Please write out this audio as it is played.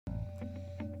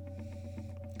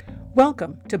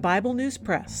Welcome to Bible News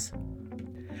Press.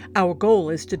 Our goal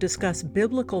is to discuss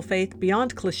biblical faith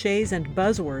beyond cliches and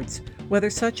buzzwords, whether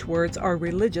such words are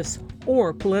religious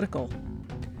or political.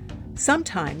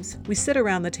 Sometimes we sit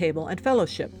around the table and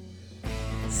fellowship.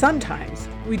 Sometimes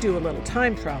we do a little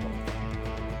time travel.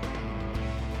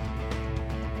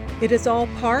 It is all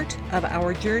part of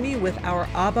our journey with our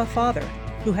Abba Father,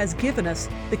 who has given us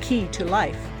the key to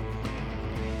life.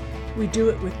 We do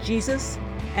it with Jesus,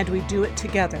 and we do it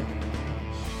together.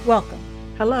 Welcome.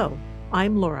 Hello,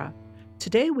 I'm Laura.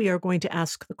 Today we are going to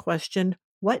ask the question,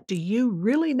 what do you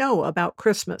really know about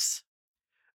Christmas?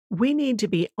 We need to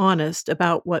be honest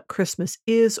about what Christmas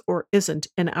is or isn't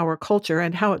in our culture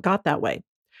and how it got that way.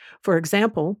 For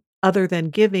example, other than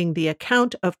giving the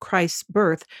account of Christ's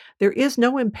birth, there is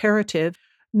no imperative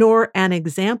nor an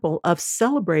example of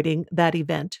celebrating that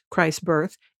event, Christ's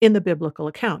birth, in the biblical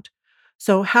account.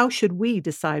 So how should we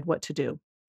decide what to do?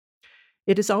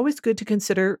 It is always good to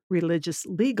consider religious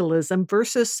legalism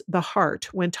versus the heart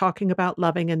when talking about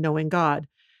loving and knowing God.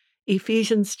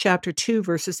 Ephesians chapter 2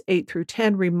 verses 8 through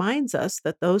 10 reminds us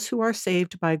that those who are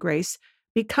saved by grace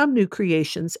become new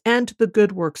creations and the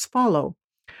good works follow.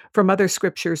 From other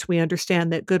scriptures, we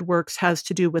understand that good works has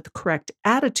to do with correct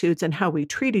attitudes and how we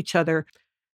treat each other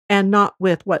and not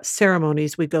with what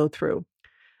ceremonies we go through.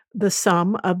 The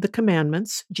sum of the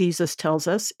commandments, Jesus tells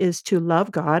us, is to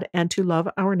love God and to love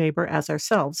our neighbor as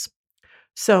ourselves.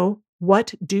 So,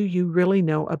 what do you really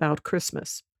know about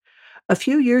Christmas? A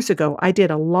few years ago, I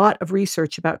did a lot of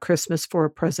research about Christmas for a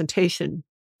presentation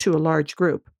to a large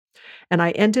group, and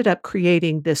I ended up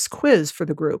creating this quiz for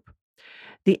the group.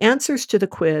 The answers to the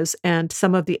quiz and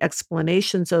some of the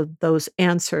explanations of those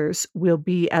answers will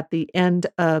be at the end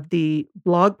of the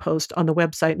blog post on the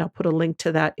website, and I'll put a link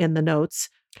to that in the notes.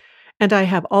 And I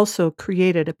have also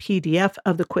created a PDF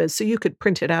of the quiz so you could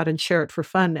print it out and share it for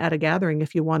fun at a gathering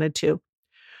if you wanted to.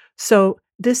 So,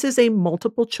 this is a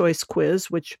multiple choice quiz,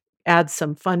 which adds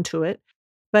some fun to it.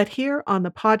 But here on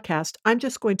the podcast, I'm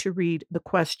just going to read the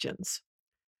questions.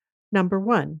 Number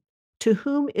 1, to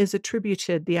whom is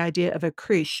attributed the idea of a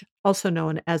creche, also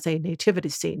known as a nativity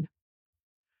scene?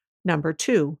 Number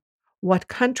 2, what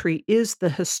country is the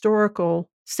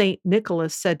historical Saint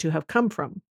Nicholas said to have come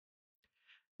from?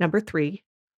 Number 3,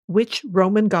 which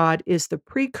Roman god is the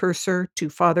precursor to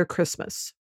Father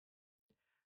Christmas?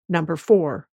 Number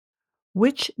 4,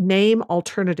 which name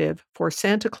alternative for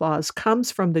Santa Claus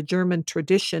comes from the German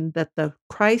tradition that the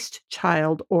Christ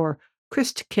child or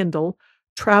Christkindl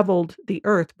traveled the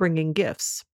earth bringing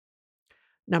gifts?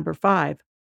 Number 5,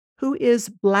 who is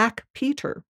Black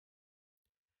Peter?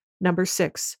 Number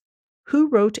 6, who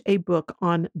wrote a book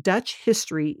on Dutch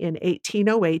history in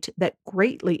 1808 that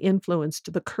greatly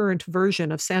influenced the current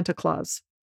version of Santa Claus?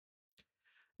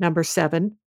 Number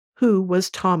 7, who was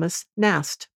Thomas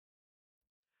Nast?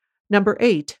 Number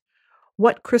 8,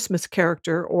 what Christmas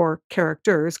character or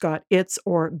characters got its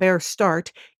or their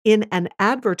start in an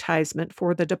advertisement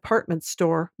for the department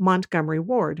store Montgomery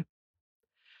Ward?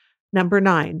 Number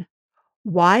 9,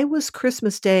 why was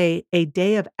Christmas Day a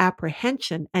day of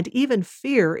apprehension and even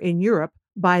fear in Europe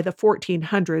by the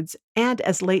 1400s and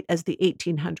as late as the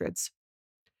 1800s?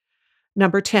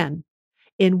 Number 10,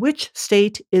 in which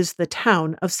state is the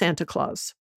town of Santa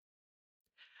Claus?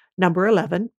 Number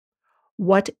 11,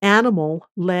 what animal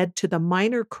led to the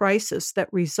minor crisis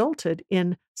that resulted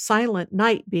in Silent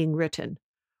Night being written?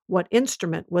 What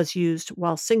instrument was used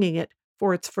while singing it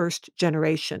for its first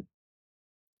generation?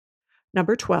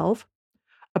 Number 12,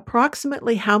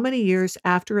 approximately how many years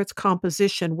after its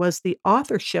composition was the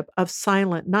authorship of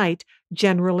Silent Night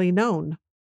generally known?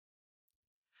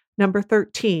 Number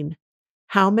 13,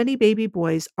 how many baby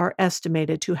boys are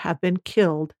estimated to have been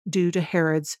killed due to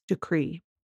Herod's decree?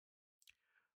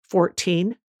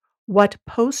 14, what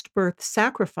post-birth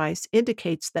sacrifice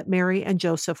indicates that Mary and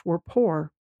Joseph were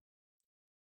poor?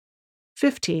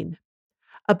 15,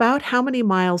 about how many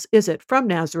miles is it from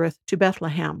Nazareth to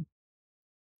Bethlehem?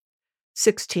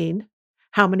 16,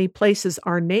 how many places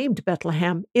are named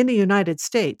Bethlehem in the United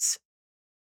States?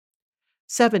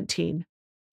 17,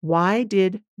 why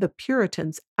did the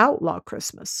Puritans outlaw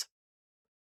Christmas?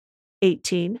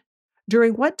 18,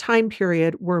 during what time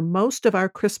period were most of our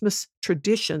Christmas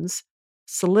traditions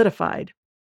solidified?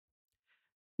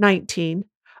 19,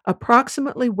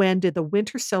 approximately when did the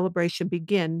winter celebration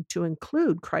begin to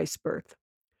include Christ's birth?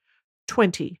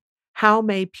 20, how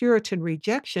may Puritan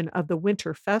rejection of the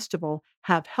winter festival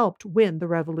have helped win the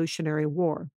Revolutionary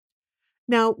War?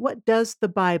 Now, what does the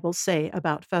Bible say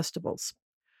about festivals?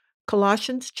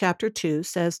 Colossians chapter 2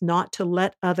 says not to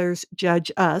let others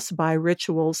judge us by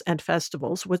rituals and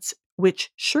festivals,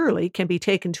 which surely can be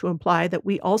taken to imply that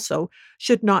we also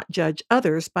should not judge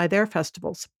others by their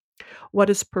festivals. What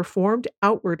is performed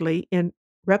outwardly in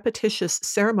repetitious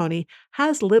ceremony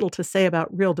has little to say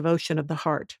about real devotion of the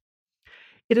heart.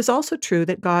 It is also true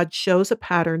that God shows a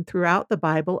pattern throughout the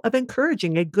Bible of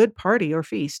encouraging a good party or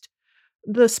feast.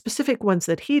 The specific ones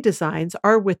that he designs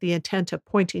are with the intent of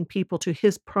pointing people to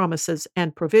his promises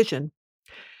and provision.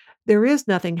 There is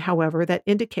nothing, however, that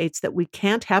indicates that we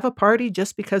can't have a party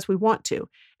just because we want to,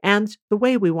 and the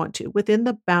way we want to, within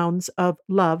the bounds of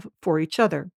love for each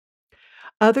other.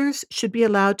 Others should be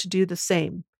allowed to do the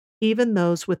same, even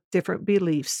those with different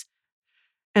beliefs.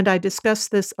 And I discuss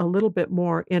this a little bit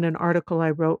more in an article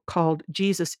I wrote called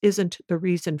Jesus Isn't the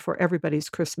Reason for Everybody's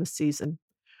Christmas Season.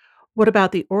 What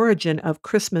about the origin of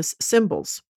Christmas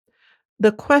symbols?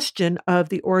 The question of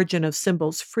the origin of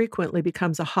symbols frequently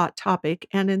becomes a hot topic,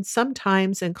 and in some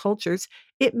times and cultures,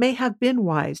 it may have been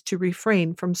wise to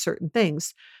refrain from certain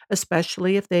things,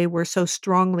 especially if they were so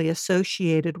strongly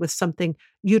associated with something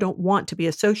you don't want to be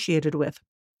associated with.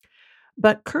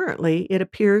 But currently, it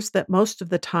appears that most of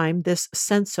the time, this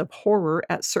sense of horror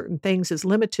at certain things is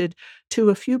limited to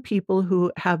a few people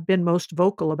who have been most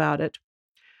vocal about it.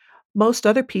 Most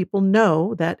other people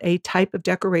know that a type of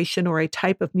decoration or a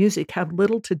type of music have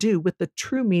little to do with the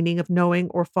true meaning of knowing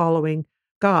or following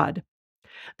God.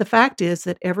 The fact is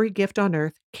that every gift on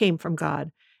earth came from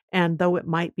God, and though it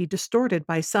might be distorted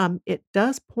by some, it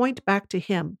does point back to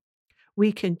Him.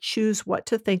 We can choose what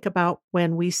to think about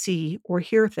when we see or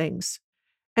hear things.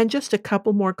 And just a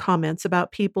couple more comments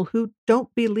about people who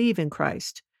don't believe in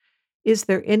Christ. Is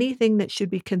there anything that should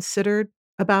be considered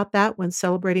about that when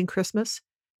celebrating Christmas?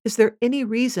 Is there any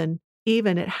reason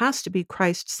even it has to be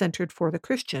Christ-centered for the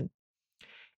Christian?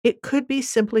 It could be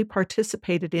simply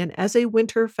participated in as a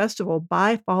winter festival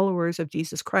by followers of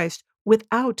Jesus Christ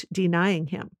without denying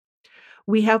him.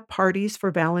 We have parties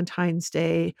for Valentine's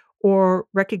Day or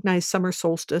recognize summer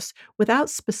solstice without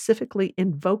specifically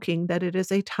invoking that it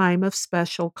is a time of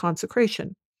special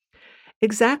consecration.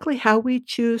 Exactly how we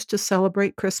choose to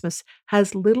celebrate Christmas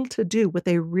has little to do with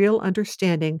a real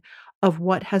understanding of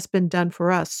what has been done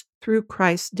for us through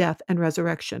Christ's death and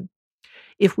resurrection.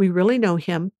 If we really know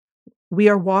him, we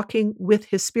are walking with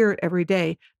his spirit every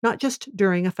day, not just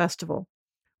during a festival.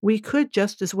 We could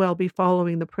just as well be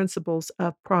following the principles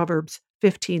of Proverbs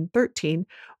 15:13,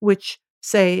 which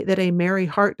say that a merry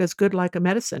heart does good like a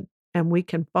medicine, and we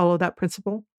can follow that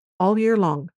principle all year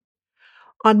long.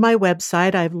 On my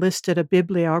website, I've listed a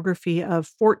bibliography of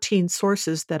 14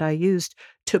 sources that I used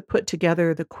to put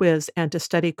together the quiz and to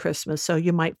study Christmas, so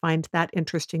you might find that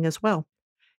interesting as well.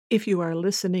 If you are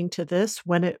listening to this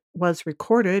when it was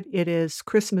recorded, it is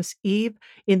Christmas Eve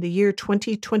in the year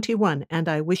 2021, and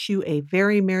I wish you a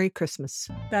very Merry Christmas.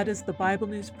 That is the Bible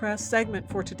News Press segment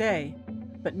for today,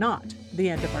 but not the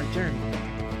end of our journey.